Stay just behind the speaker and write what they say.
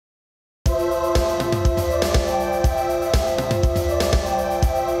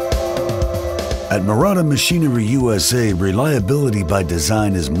At Murata Machinery USA, reliability by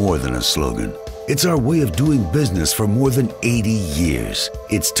design is more than a slogan. It's our way of doing business for more than 80 years.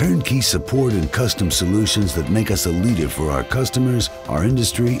 It's turnkey support and custom solutions that make us a leader for our customers, our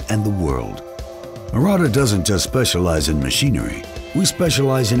industry, and the world. Murata doesn't just specialize in machinery. We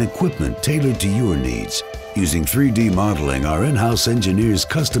specialize in equipment tailored to your needs. Using 3D modeling, our in-house engineers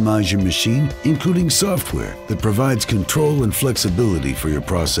customize your machine, including software that provides control and flexibility for your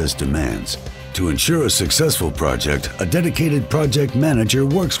process demands. To ensure a successful project, a dedicated project manager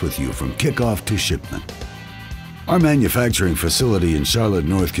works with you from kickoff to shipment. Our manufacturing facility in Charlotte,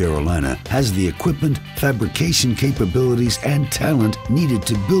 North Carolina has the equipment, fabrication capabilities, and talent needed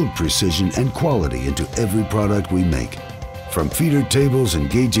to build precision and quality into every product we make. From feeder tables and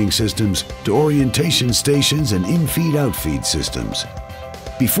gauging systems to orientation stations and in-feed-out-feed systems.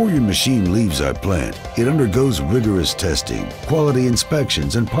 Before your machine leaves our plant, it undergoes rigorous testing, quality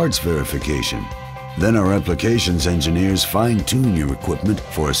inspections, and parts verification. Then our applications engineers fine-tune your equipment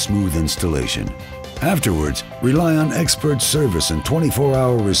for a smooth installation. Afterwards, rely on expert service and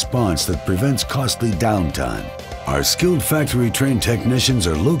 24-hour response that prevents costly downtime. Our skilled factory-trained technicians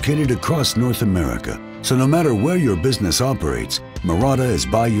are located across North America, so no matter where your business operates, Murata is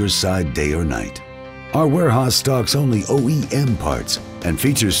by your side day or night. Our warehouse stocks only OEM parts and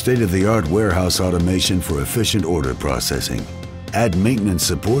features state-of-the-art warehouse automation for efficient order processing. Add maintenance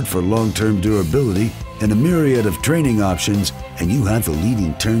support for long-term durability and a myriad of training options, and you have the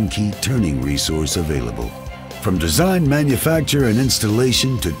leading turnkey turning resource available. From design, manufacture, and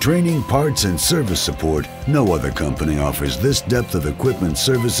installation to training, parts, and service support, no other company offers this depth of equipment,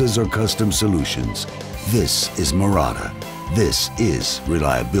 services, or custom solutions. This is Murata. This is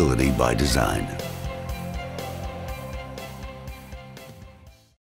reliability by design.